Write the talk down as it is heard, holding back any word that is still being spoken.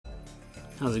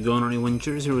How's it going, everyone?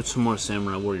 Jerz here with some more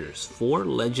Samurai Warriors 4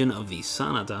 Legend of the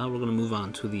Sanada. We're going to move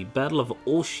on to the Battle of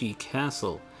Oshi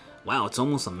Castle. Wow, it's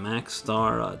almost a max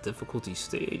star difficulty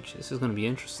stage. This is going to be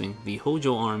interesting. The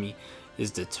Hojo army is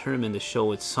determined to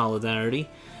show its solidarity,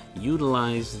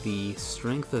 utilize the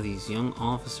strength of these young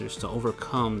officers to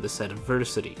overcome this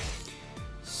adversity.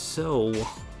 So,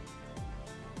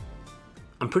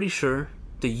 I'm pretty sure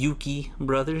the Yuki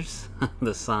brothers, the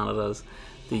Sanadas,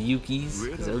 the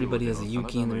Yukis, because everybody has a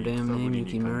Yuki in their damn name,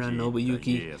 Yukimura,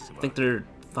 Nobuyuki. I think their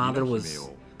father was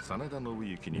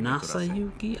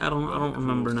Nasayuki? I don't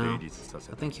remember now.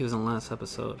 I think he was in the last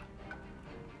episode.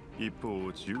 There's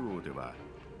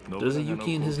a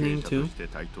Yuki in his name too.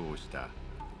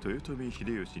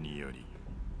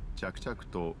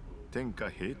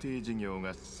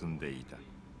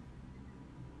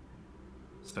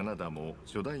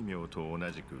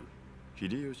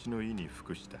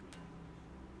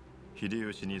 To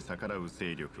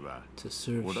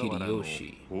serve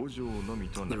Hideyoshi.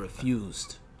 They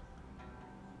refused.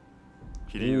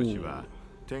 He entrusted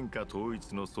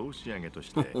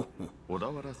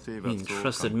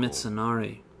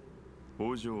Mitsunari.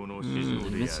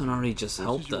 And Mitsunari just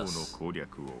helped us.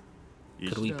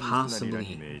 Could we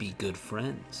possibly be good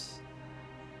friends?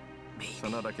 Maybe.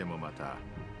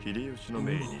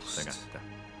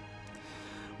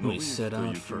 Almost. We set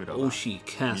out for Oshi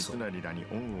Castle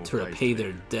to repay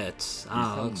their debts.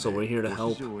 So we're here to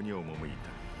help.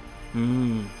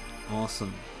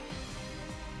 Awesome.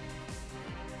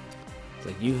 It's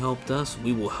like, you helped us,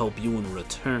 we will help you in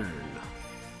return.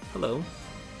 Hello.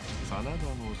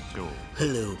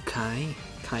 Hello, Kai.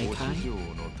 Kai.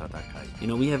 You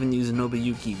know, we haven't used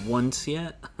Nobuyuki once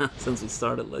yet, since we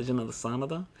started Legend of the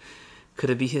Sanada. Could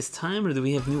it be his time, or do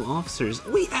we have new officers?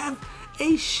 We have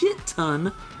a shit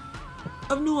ton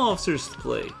of new officers to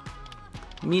play.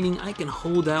 Meaning I can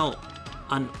hold out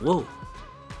on... Whoa.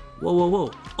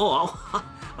 Oh,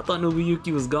 I thought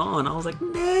Nobuyuki was gone. I was like,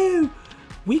 no!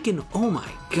 We can... Oh my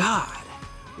god.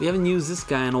 We haven't used this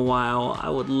guy in a while. I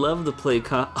would love to play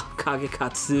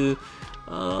Kagekatsu.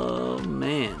 Oh,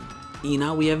 man.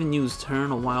 Ina, we haven't used her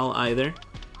in a while either.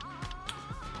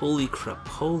 Holy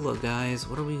crapola, guys.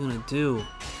 What are we gonna do?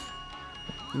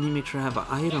 I need to make sure I have an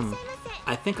item.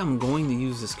 I think I'm going to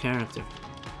use this character.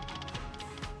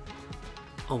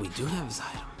 Oh, we do have his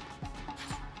item.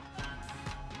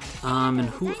 And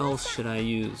who else should I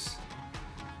use?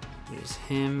 There's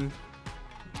him.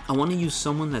 I want to use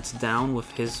someone that's down with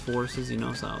his forces, you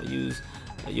know, so I'll use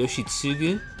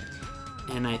Yoshitsugu.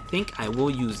 And I think I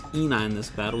will use Ina in this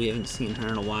battle. We haven't seen her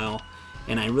in a while.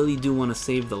 And I really do want to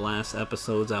save the last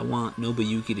episodes. I want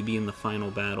Nobuyuki to be in the final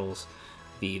battles.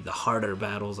 The harder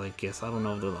battles, I guess. I don't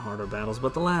know if they're the harder battles,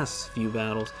 but the last few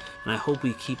battles. And I hope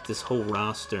we keep this whole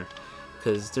roster,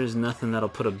 because there's nothing that'll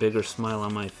put a bigger smile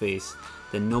on my face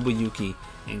than Nobuyuki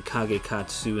and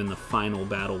Kagekatsu in the final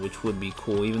battle, which would be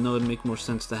cool, even though it'd make more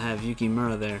sense to have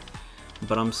Yukimura there.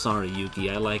 But I'm sorry,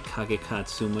 Yuki. I like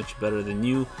Kagekatsu much better than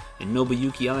you. And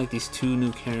Nobuyuki, I like these two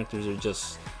new characters. Are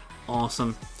just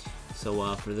awesome.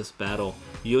 So for this battle,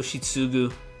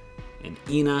 Yoshitsugu and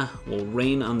Ina will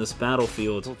reign on this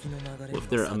battlefield with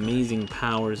their amazing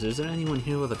powers. Is there anyone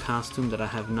here with a costume that I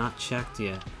have not checked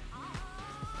yet?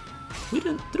 We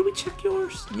didn't. Did we check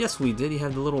yours? Yes, we did. You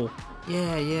had the little...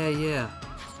 Yeah.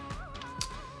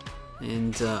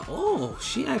 And, oh,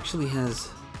 she actually has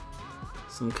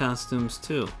some costumes,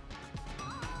 too.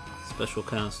 Special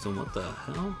costume. What the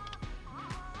hell?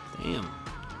 Damn.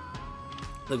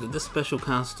 Look, if this special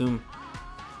costume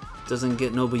doesn't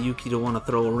get Nobuyuki to want to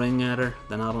throw a ring at her,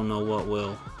 then I don't know what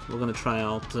will. We're gonna try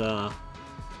out, let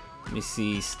me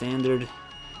see, standard.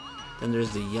 Then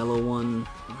there's the yellow one.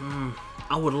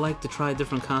 I would like to try a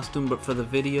different costume, but for the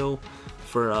video,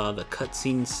 for the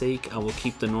cutscene's sake, I will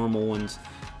keep the normal ones.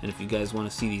 And if you guys want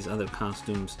to see these other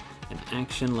costumes in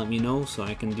action, let me know so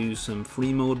I can do some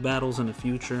free mode battles in the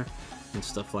future and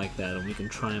stuff like that, and we can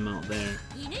try them out there.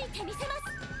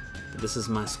 But this is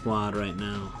my squad right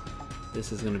now.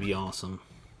 This is gonna be awesome.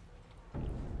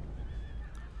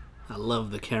 I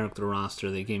love the character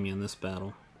roster they gave me in this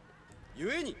battle.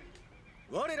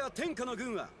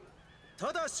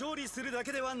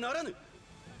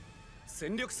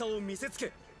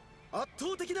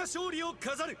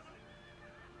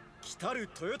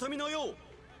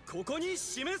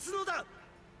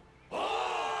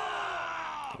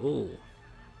 Oh.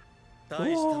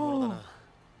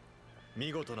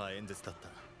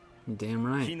 Damn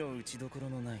right.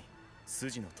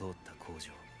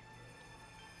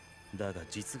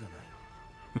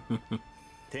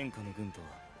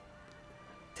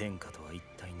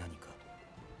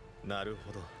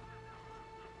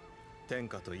 天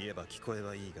下といえば聞こえ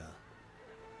はいいが、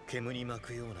煙に巻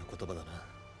くような言葉だな。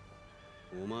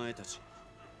お前たち、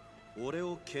俺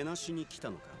をけなしに来た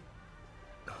のか。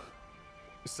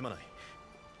すまない。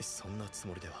そんなつ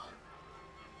もりでは。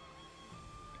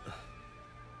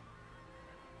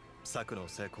策の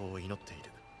成功を祈っている。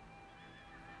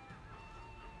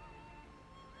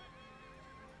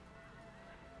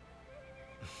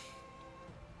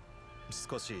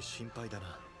少し心配だ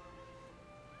な。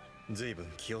随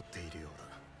分気負っているよう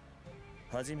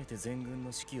だ。初めて全軍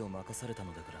の指揮を任された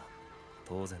のだから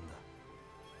当然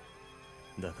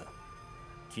だ。だが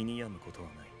気に病むことは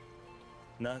ない。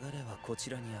流れはこち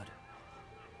らにある。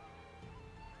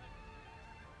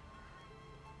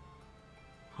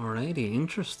Alrighty,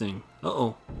 interesting.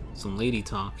 Uh-oh, some lady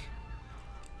talk.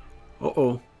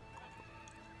 Uh-oh.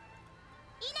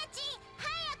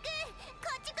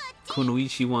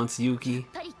 Kunoichi wants Yuki.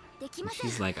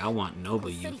 She's like, I want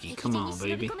Nobuyuki. Come on,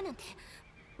 baby. ちょっと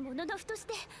待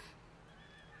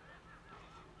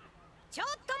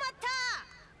った。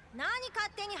何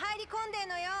勝手に入り込んでん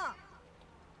のよ。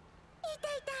いた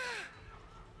いた。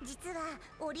実は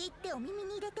折り入ってお耳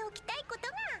に入れておきたいこ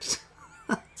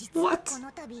とが。実はこ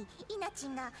の度イナチ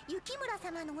ンが雪村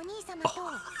様のお兄様と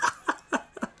は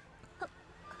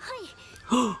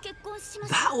い、結婚しま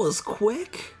した。 That was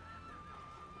quick.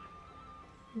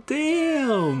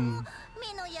 Damn.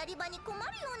 目のやり場に困る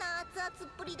ような熱々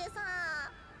っぷりでさ。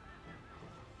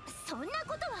そんな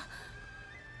ことは。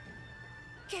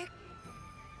結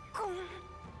婚。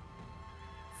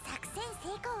作戦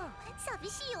成功。寂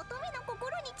しい乙女の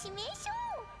心に致命傷。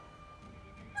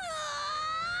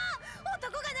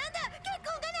男がなんだ、結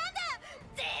婚がなんだ、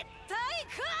絶対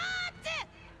かーって。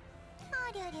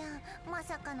ありゃりゃ、ま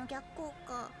さかの逆効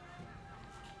果。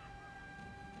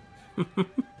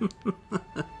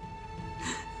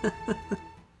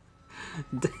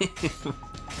Damn.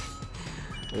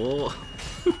 Oh.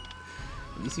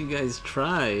 At least you guys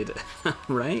tried,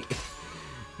 right?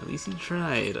 At least you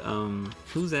tried.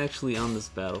 Who's actually on this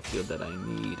battlefield that I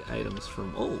need items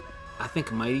from? Oh, I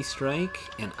think Mighty Strike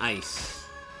and Ice.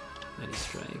 Mighty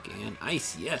Strike and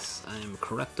Ice, yes, I'm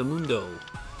correctamundo.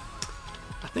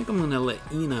 I think I'm gonna let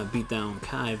Ina beat down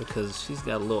Kai because she's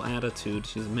got a little attitude.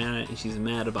 She's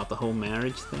mad about the whole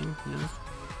marriage thing, you know?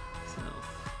 So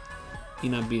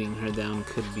Ina beating her down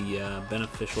could be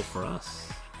beneficial for us.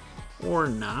 Or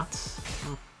not.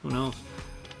 Well, who knows?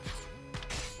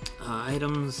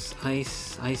 Items,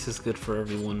 Ice. Ice is good for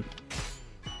everyone.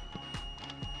 I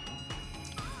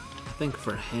think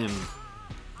for him,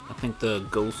 I think the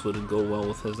ghost would go well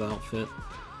with his outfit.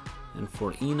 And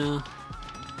for Ina,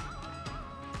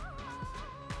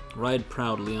 ride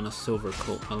proudly on a silver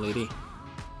coat, my lady.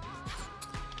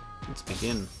 Let's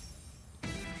begin.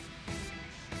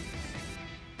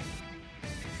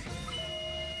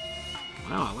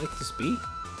 Wow, I like this beat.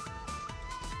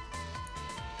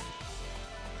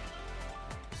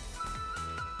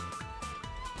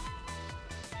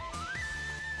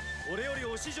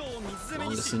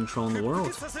 Longest intro in the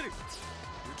world.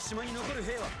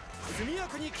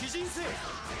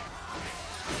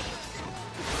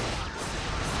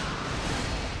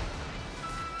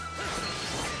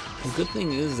 The good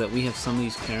thing is that we have some of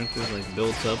these characters like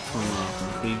built up from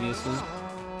previously,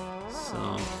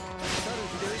 so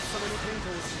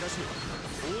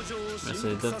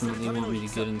they definitely want me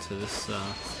to get into this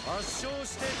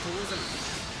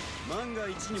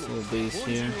little base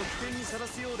here.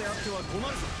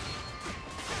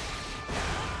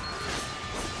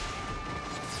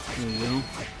 There we go.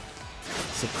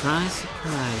 Surprise,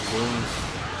 surprise, boys.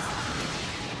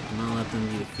 Do not let them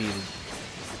be defeated.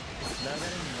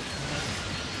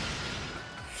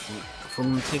 If we're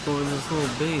gonna take over this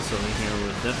little base over here,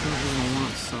 we're definitely gonna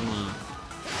want some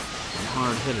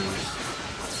hard hitters.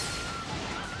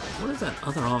 What is that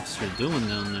other officer doing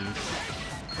down there?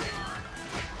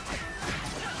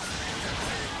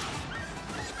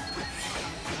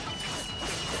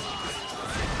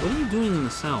 What are you doing in the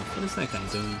south? What is that guy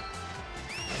doing?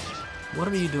 What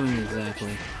are you doing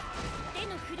exactly?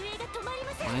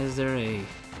 Why is there a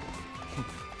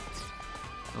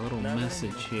little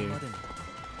message here?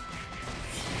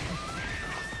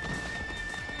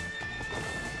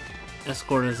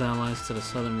 Escort his allies to the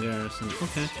southern garrison.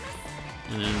 Okay.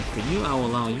 And then for you, I will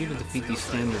allow you to defeat these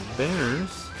standard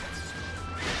bearers.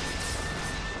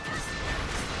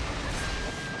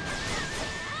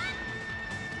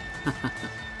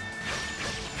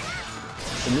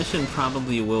 The mission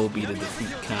probably will be to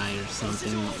defeat Kai or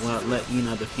something. Well, let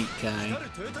Ina defeat Kai.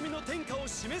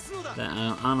 That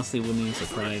honestly wouldn't even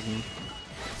surprise me.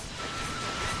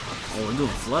 Oh, we're doing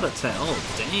flood attack. Oh,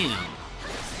 damn.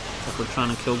 Like we're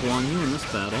trying to kill Guan Yu in this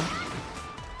battle.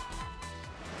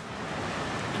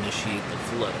 initiate the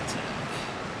flood attack.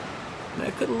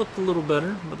 That could have looked a little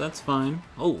better, but that's fine.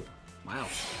 Oh, wow.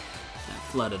 That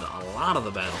flooded a lot of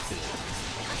the battlefield.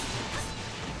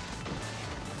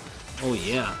 Oh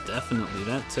yeah, definitely.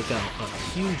 That took out a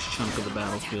huge chunk of the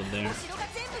battlefield there.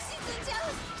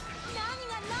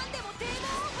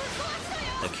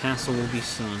 The castle will be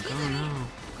sunk. Oh no.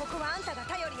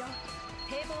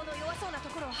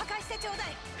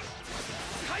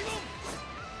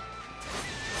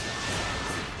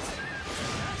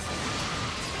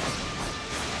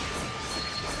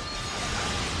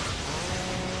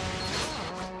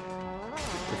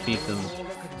 Defeat them.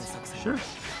 Sure.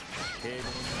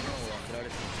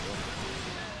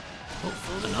 Oh,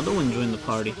 another one joined the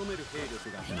party.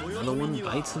 And another one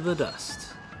bites the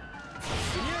dust.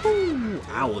 Ooh,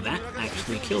 ow, that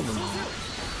actually killed them all.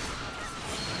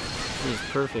 This is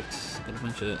perfect. Get a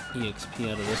bunch of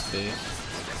EXP out of this base.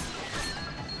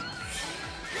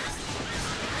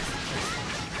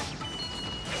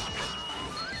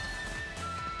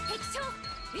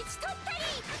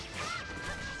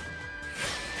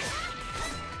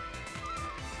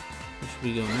 Where should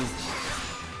we go next?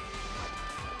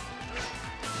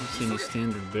 I don't see any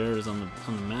standard bears on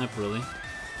the map really.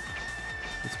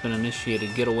 It's been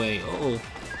initiated. Get away. Oh,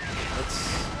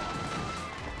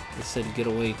 it said get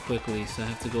away quickly, so I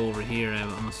have to go over here.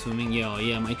 I'm assuming. Yeah,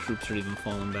 yeah. My troops are even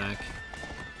falling back.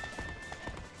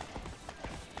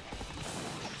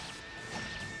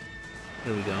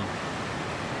 There we go.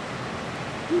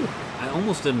 Whew. I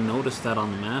almost didn't notice that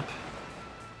on the map.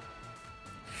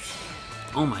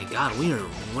 Oh my god, we are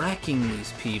wrecking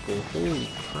these people. Holy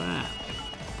crap.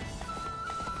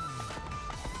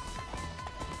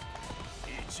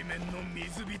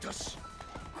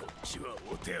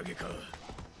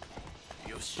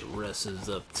 The rest is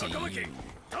up to you.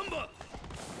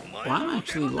 Well, I'm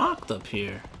actually locked up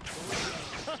here.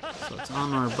 So it's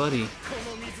on our buddy.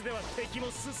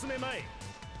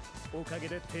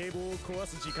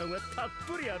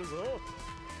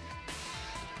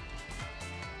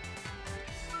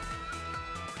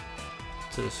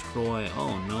 To destroy.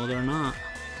 Oh no, they're not.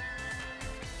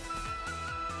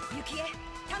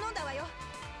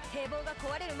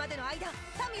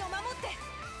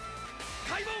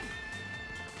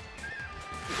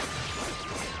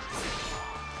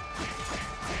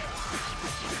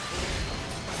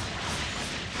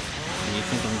 And you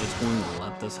think I'm just going to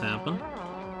let this happen?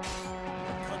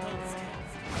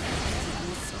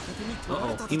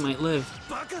 Uh-oh, he might live.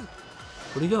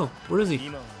 Where'd he go? Where is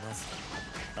he?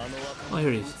 Oh,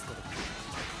 here he is.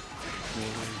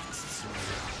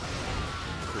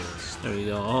 There we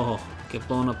go. Oh, get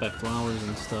blown up by flowers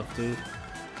and stuff, dude.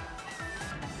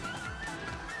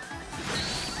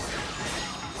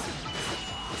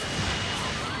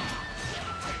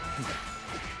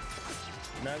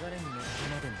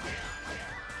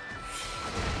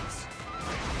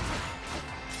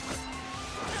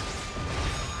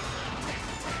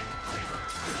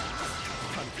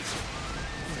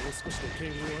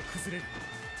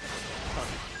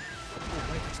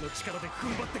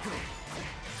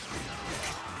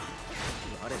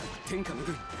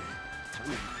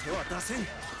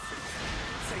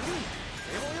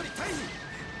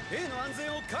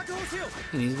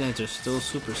 And these guys are still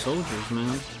super soldiers,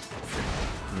 man.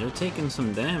 And they're taking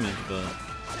some damage, but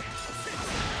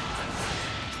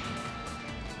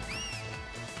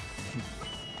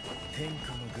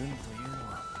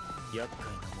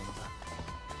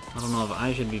I don't know if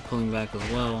I should be pulling back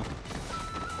as well.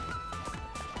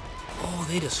 Oh,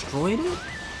 they destroyed it?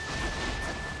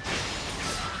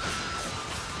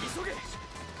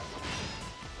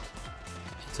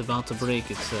 It's about to break,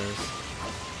 it says.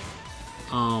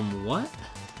 What?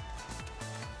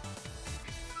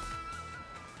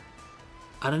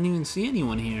 I didn't even see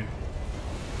anyone here.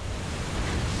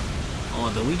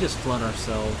 Oh, did we just flood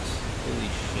ourselves? Holy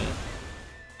shit.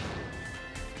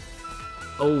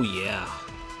 Oh yeah.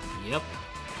 Yep.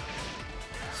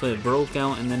 So it broke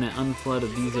out and then it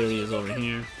unflooded these areas over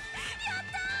here.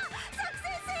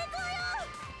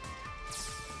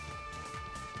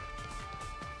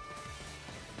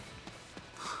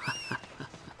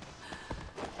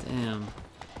 Damn.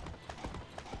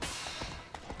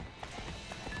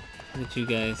 Look at you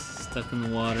guys stuck in the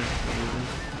water.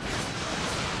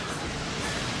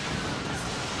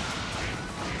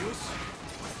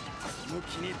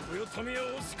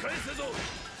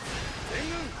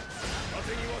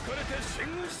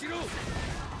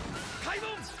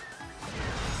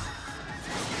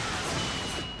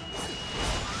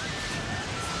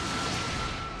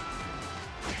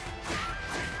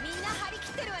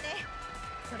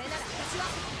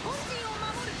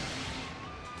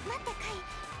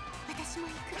 私も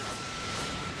行く。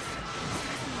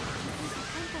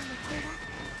関東の声は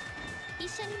一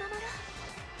緒に守ろう。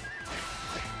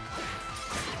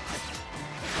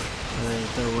 Alright,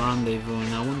 they're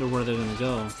rendezvousing. I wonder where they're gonna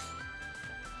go.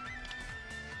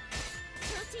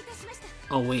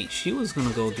 Oh wait, she was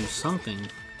gonna go do something.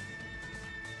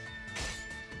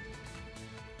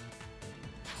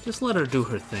 Just let her do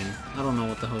her thing. I don't know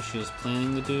what the hell she was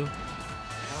planning to do,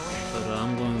 but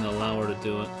I'm going to allow her to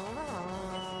do it.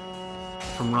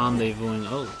 From rendezvousing.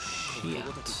 Oh shit.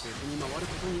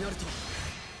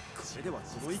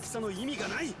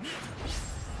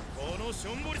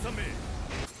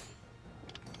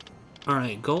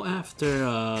 Alright, go after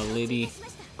lady.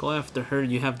 Go after her.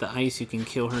 You have the ice, you can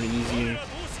kill her easier.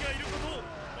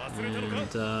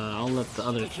 And I'll let the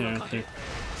other character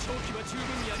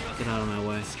get out of my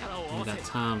way. I got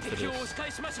time for this.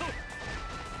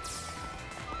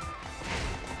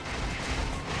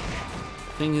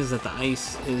 Thing is that the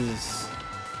ice is,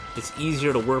 it's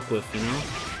easier to work with, you know?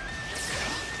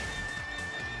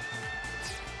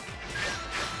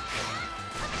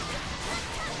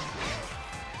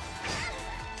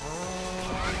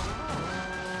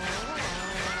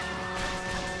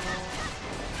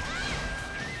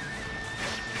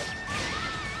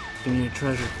 Give me your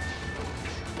treasure.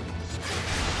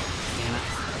 Damn it.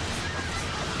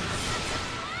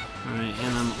 Alright,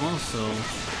 and I'm also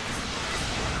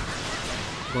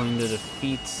going to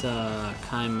defeat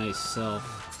Kai myself.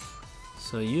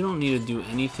 So you don't need to do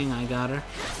anything, I got her.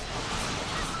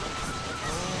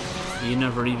 You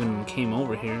never even came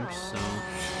over here, so...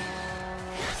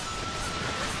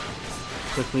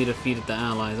 Quickly defeated the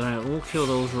allies. Alright, we'll kill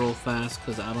those real fast,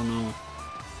 because I don't know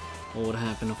what would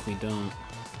happen if we don't.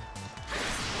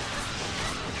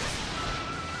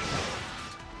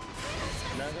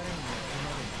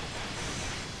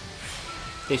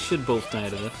 They should both die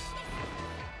to this.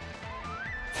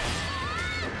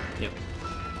 Yep.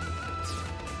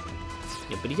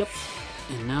 Yippity yep.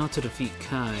 And now to defeat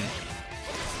Kai.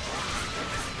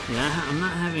 Yeah, I'm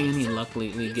not having any luck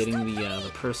lately getting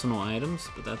the personal items,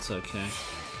 but that's okay.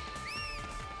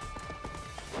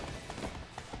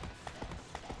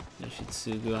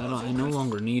 Yoshitsugu, I no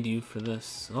longer need you for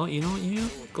this. Oh, you know what, you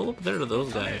go up there to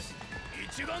those guys.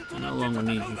 I no longer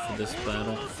need you for this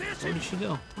battle. Where did she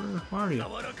go? Where are you?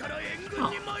 Oh,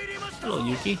 hello,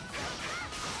 Yuki.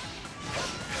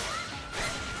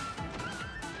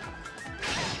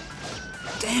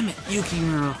 Damn it,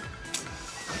 Yukimura.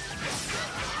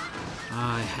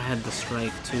 I had the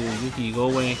strike too. Yuki, go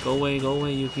away, go away, go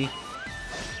away, Yuki.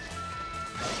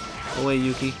 Go away,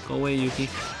 Yuki, go away, Yuki.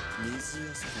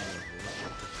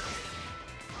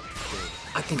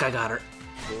 I think I got her.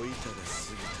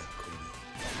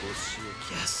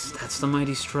 Yes, that's the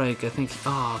mighty strike. I think.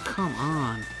 Oh, come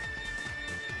on.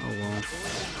 Oh well.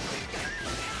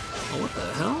 Oh, what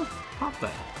the hell? Pop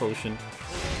that potion.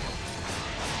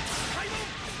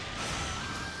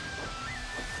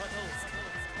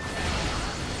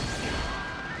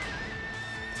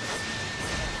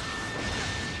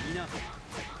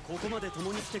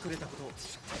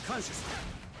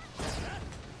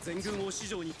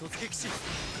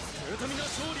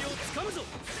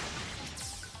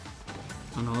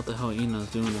 I don't know what the hell Ina's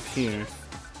doing up here.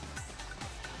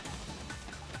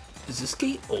 Is this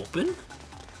gate open?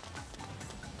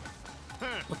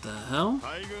 What the hell?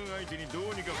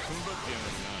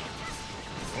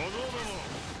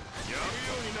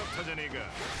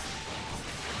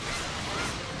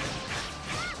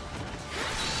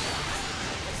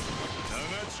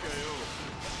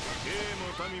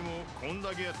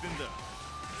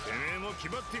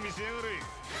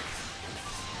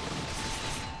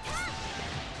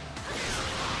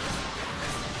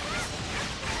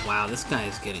 Wow, this guy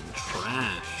is getting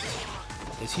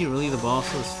trashed. Is he really the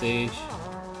boss of the stage?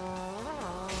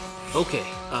 Okay,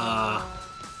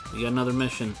 we got another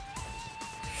mission.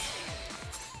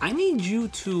 I need you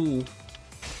to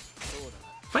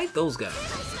fight those guys.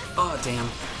 Oh, damn.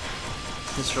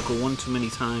 Hit circle one too many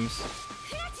times.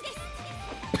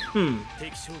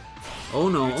 Oh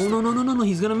no, oh no, no, no, no, no,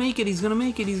 he's gonna make it, he's gonna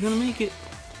make it, he's gonna make it.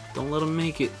 Don't let him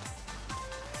make it.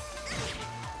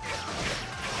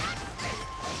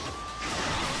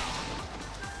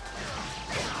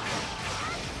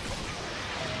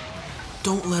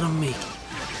 Don't let him make it.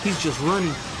 He's just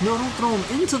running. No, don't throw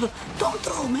him into the... Don't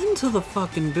throw him into the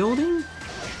fucking building.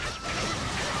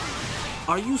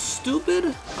 Are you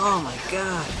stupid? Oh my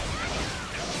god.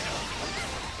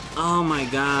 Oh my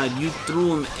god, you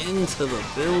threw him into the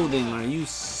building. Are you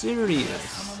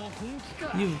serious?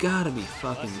 You've got to be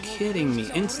fucking kidding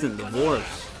me. Instant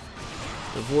divorce.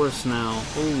 Divorce now.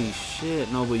 Holy shit,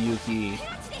 Nobuyuki.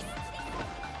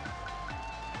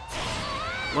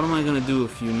 What am I gonna do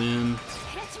with you, man?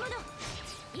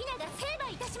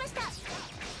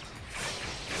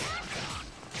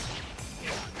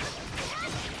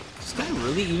 Is this guy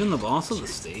really even the boss of the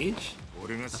stage?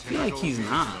 I feel like he's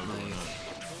not. Like,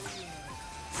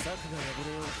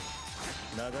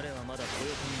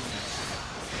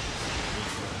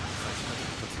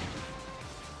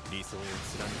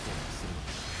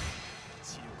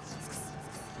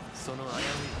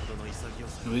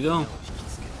 here we go.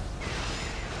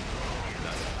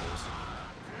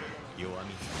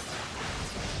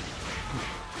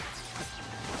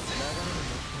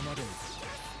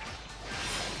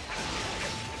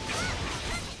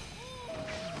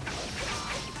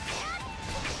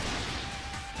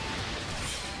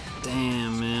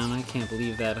 Damn, man, I can't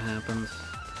believe that happened.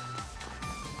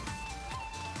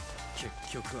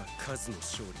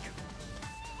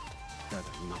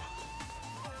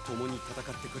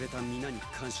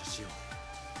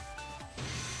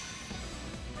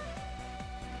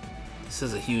 This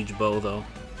is a huge bow, though.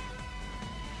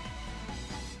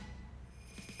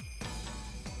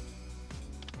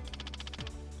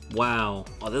 Wow.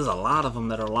 Oh, there's a lot of them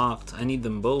that are locked. I need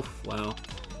them both. Wow.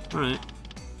 Alright.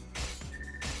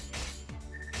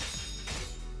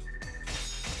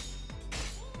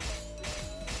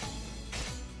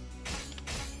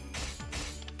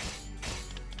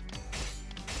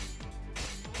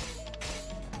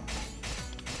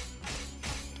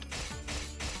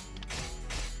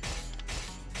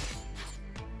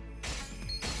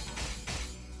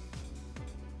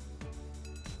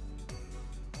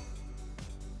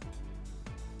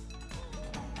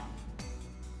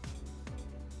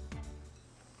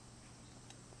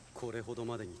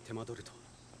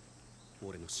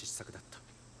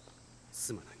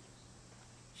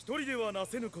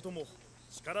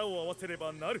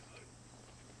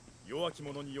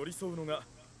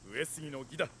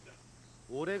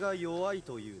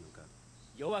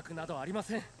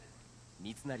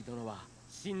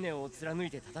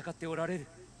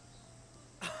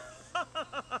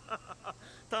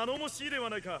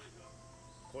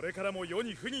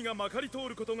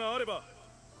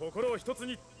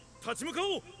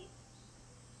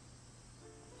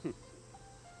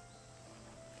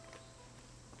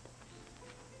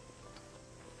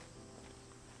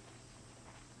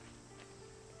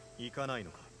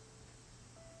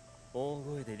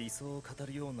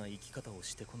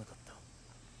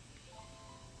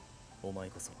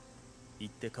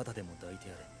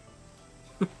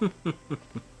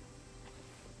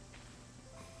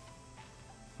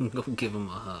 Go give him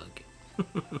a hug.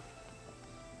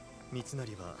 三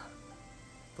成は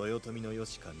豊臣の世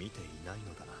しか見ていない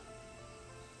のだな。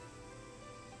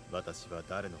私は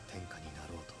誰の天下にな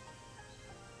ろう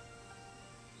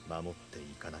と守ってい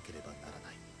かなければなら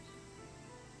ない。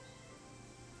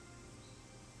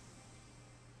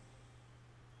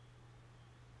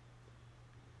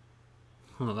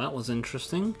Well, that was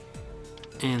interesting.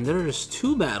 And there's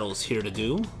 2 battles here to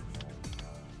do.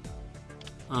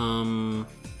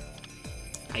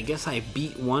 I guess I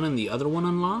beat one and the other one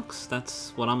unlocks.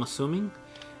 That's what I'm assuming.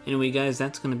 Anyway, guys,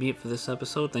 that's going to be it for this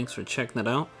episode. Thanks for checking it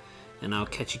out. And I'll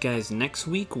catch you guys next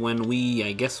week when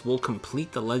I guess we'll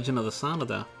complete the Legend of the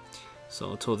Sanada.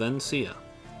 So, till then, see ya.